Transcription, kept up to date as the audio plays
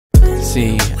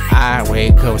See, I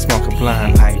wake up, smoke a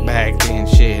blunt like back then,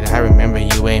 shit. I remember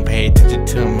you ain't paid attention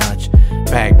too much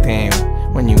back then.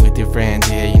 When you with your friends,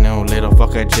 yeah, you know, little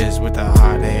fucker just with a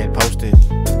hard head posted.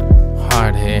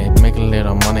 Hard head, make a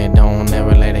little money, don't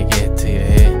ever let it get to your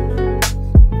head.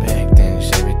 Back then,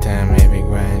 Chevy time, every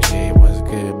grind, shit was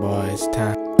good, boy, it's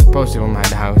time. Posted with my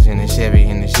dogs in the Chevy,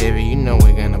 you know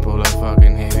we're gonna pull up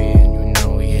fucking heavy, and you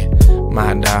know, yeah.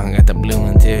 My dog got the blue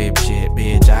interior shit,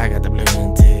 bitch, I got the blue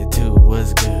interior too,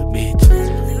 what's good,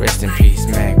 bitch? Rest in peace,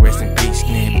 Mac, rest in peace,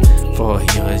 Snip. For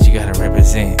yours, you gotta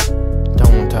represent.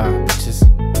 Don't talk, bitches.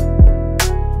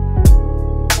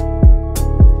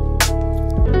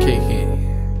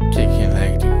 Kick it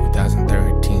like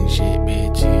 2013 shit,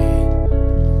 bitch,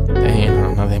 yeah.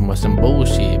 Damn, nothing but some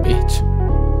bullshit, bitch.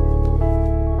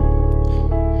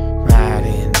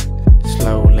 Riding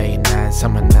slow, late night,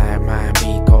 summer night, might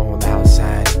be cold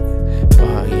outside.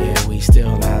 But yeah, we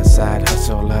still outside,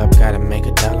 hustle up, gotta make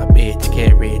 $1, bitch,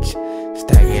 get rich.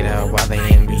 Stack it up while they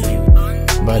envy you.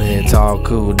 But it's all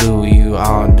cool, do you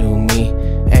all do me?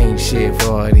 Ain't shit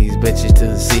for these bitches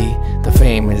to see. The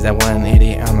fame is that one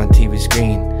idiot on the TV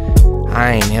screen.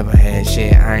 I ain't never had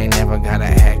shit, I ain't never gotta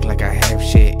act like I have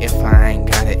shit if I ain't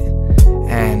got it.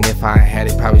 And if I had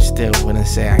it, probably still wouldn't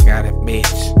say I got it,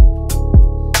 bitch.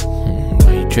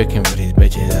 Why you tricking with these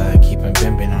bitches? Keep on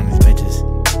pimping on these bitches.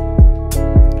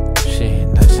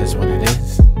 Shit, that's just what it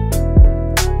is.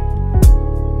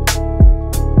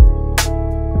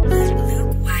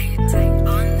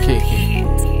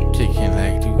 Kicking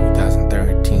like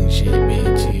 2013 shit,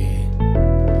 bitch,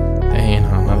 yeah. They ain't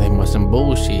on nothing but some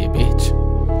bullshit, bitch.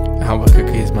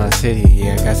 Albuquerque is my city,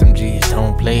 yeah, got some G's,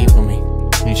 don't play for me.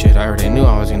 You should already knew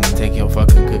I was gonna take your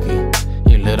fucking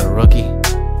cookie, you little rookie.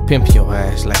 Pimp your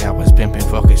ass like I was pimping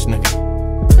fucking Snooki.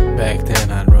 Back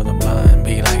then I'd roll the blunt and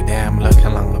be like, damn, look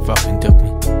how long it fucking took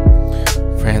me.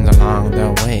 Friends along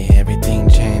the way, everything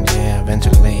changed, yeah,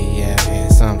 eventually, yeah,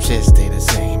 some shit stay the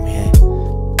same, yeah.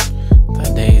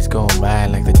 The days go by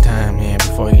like the time, yeah,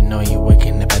 before you know you're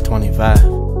waking up at 25.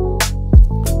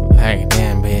 Like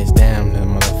damn, bitch, damn, the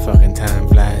motherfucking time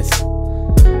flies.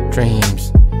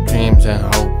 Dreams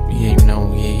and hope, yeah, you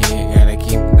know, yeah.